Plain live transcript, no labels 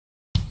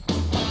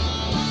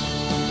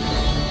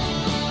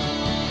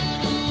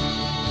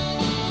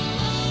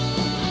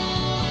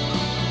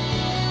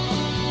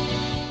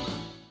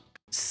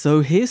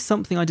So here's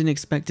something I didn't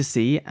expect to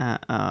see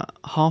at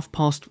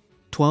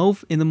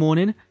 12:30 in the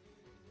morning.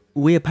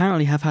 We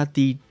apparently have had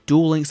the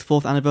Duel Links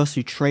 4th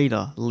anniversary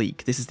trailer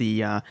leak. This is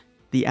the ad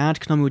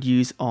Konami would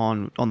use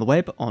on the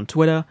web, on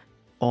Twitter,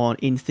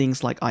 in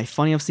things like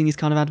iFunny. I've seen these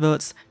kind of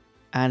adverts.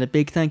 And a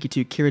big thank you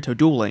to Kirito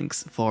Duel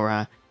Links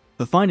for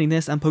finding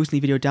this and posting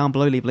the video down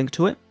below. Leave a link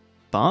to it.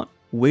 But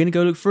we're gonna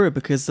go look through it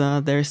because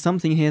there is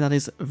something here that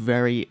is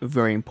very,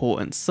 very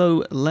important.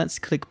 So let's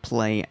click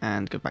play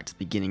and go back to the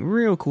beginning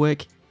real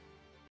quick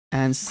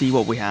and see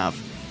what we have.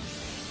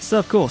 So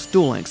of course,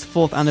 Duel Links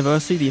 4th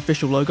anniversary, the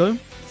official logo.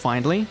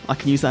 Finally, I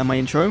can use that in my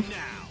intro.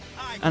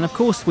 And of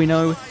course, we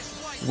know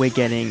we're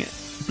getting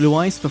Blue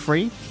Eyes for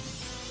free,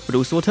 but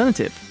also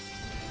Alternative.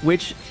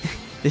 Which,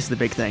 this is the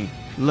big thing.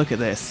 Look at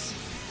this.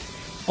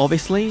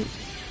 Obviously,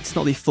 it's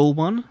not the full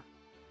one,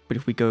 but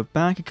if we go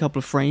back a couple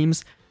of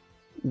frames,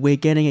 we're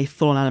getting a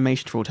full-on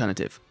animation for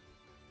Alternative.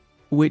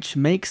 Which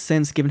makes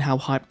sense given how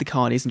hyped the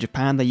card is in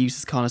Japan. They use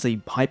this card as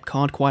a hype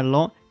card quite a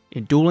lot.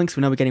 In Duel Links,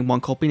 we know we're getting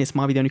one copy, and this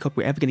might be the only copy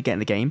we're ever going to get in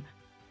the game.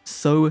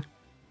 So,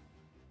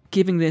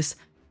 giving this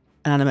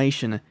an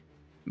animation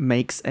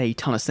makes a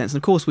ton of sense. And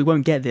of course, we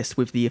won't get this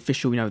with the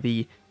official,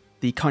 the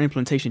current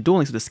implementation of Duel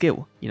Links with the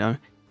skill,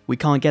 We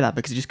can't get that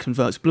because it just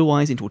converts Blue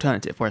Eyes into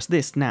Alternative, whereas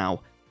this,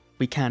 now,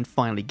 we can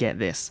finally get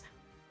this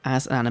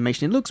as an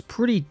animation. It looks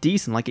pretty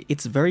decent, like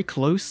it's very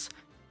close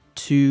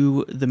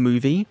to the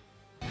movie.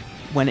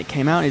 When it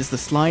came out, it's the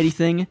slidey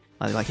thing,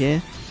 like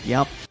here,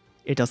 yep,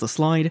 it does the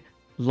slide,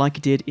 like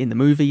it did in the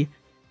movie,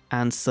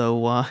 and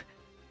so,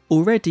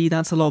 already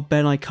that's a lot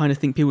better than I kind of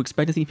think people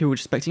expect. I think people were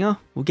expecting, oh,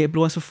 we'll get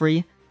Blue Eyes for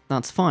free,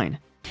 that's fine.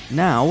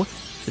 Now,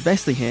 the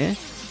best thing here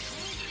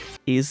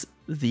is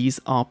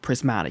these are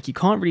prismatic. You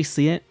can't really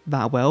see it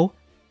that well,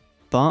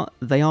 but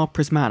they are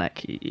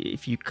prismatic.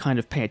 If you kind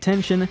of pay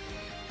attention,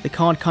 the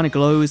card kind of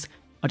glows.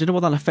 I don't know what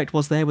that effect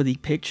was there with the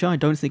picture. I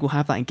don't think we'll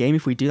have that in game.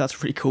 If we do,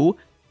 that's really cool,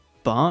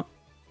 but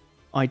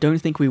I don't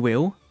think we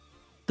will.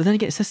 But then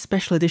again, it says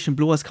special edition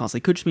Blue Eyes cards. They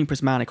could just mean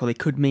prismatic, or they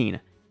could mean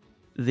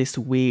this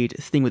weird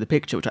thing with the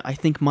picture, which I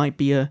think might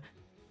be a...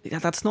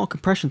 That's not a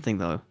compression thing,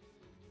 though.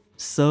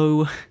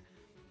 So,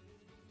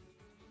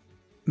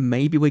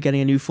 maybe we're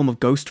getting a new form of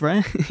Ghost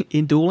Rare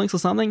in Duel Links or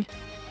something?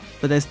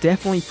 But there's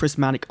definitely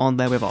prismatic on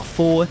there with our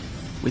 4,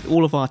 with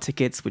all of our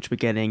tickets, which we're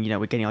getting,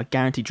 we're getting our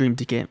Guaranteed Dream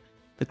ticket,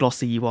 the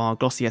Glossy UR,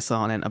 Glossy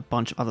SR, and then a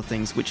bunch of other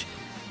things, which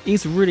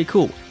is really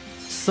cool.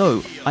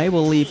 So, I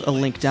will leave a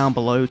link down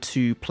below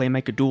to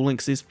Kirito Duel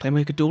Links,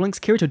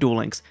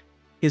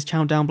 his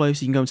channel down below,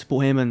 so you can go and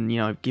support him and,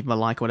 give him a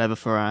like or whatever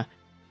for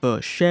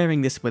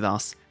sharing this with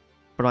us.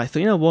 But I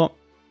thought, you know what,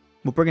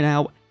 we'll bring it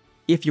out.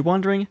 If you're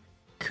wondering,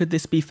 could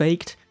this be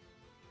faked?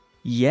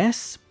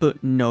 Yes,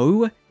 but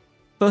no.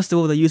 First of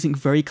all, they're using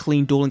very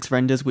clean Duel Links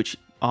renders, which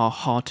are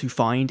hard to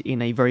find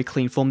in a very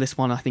clean form. This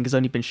one, I think, has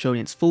only been shown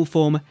in its full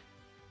form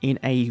in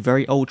a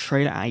very old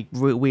trailer at a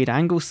weird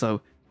angle,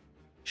 so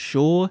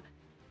sure.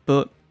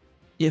 But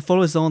it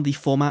follows on the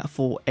format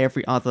for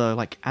every other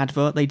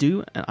advert they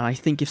do, and I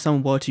think if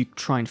someone were to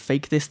try and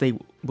fake this, they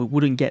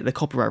wouldn't get the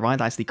copyright right.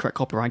 That's the correct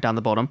copyright down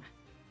the bottom.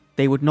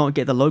 They would not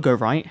get the logo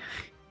right,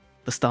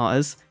 for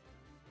starters,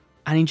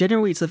 and in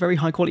general, it's a very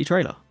high quality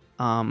trailer.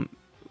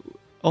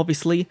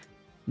 Obviously,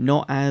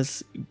 not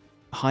as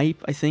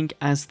hype, I think,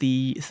 as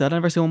the 3rd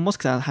anniversary one was,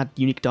 because it had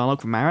unique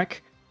dialogue from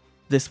Marek.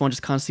 This one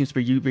just kind of seems to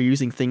be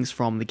reusing things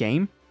from the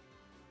game.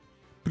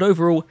 But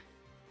overall,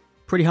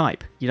 pretty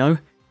hype,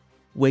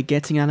 We're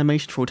getting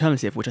animation for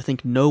Alternative, which I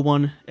think no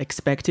one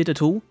expected at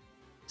all.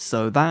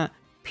 So that,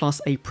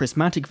 plus a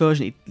prismatic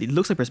version, it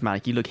looks like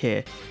prismatic, you look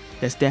here,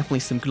 there's definitely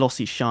some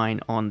glossy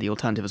shine on the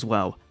Alternative as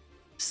well.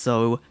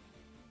 So,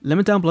 let me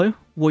know down below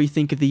what you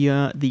think of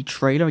the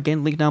trailer.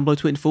 Again, link down below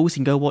to it in full, so you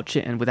can go watch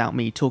it and without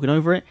me talking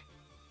over it.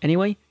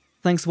 Anyway,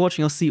 thanks for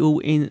watching, I'll see you all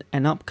in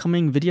an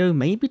upcoming video,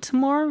 maybe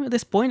tomorrow at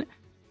this point.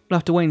 We'll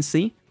have to wait and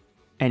see.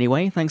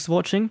 Anyway, thanks for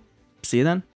watching, see you then.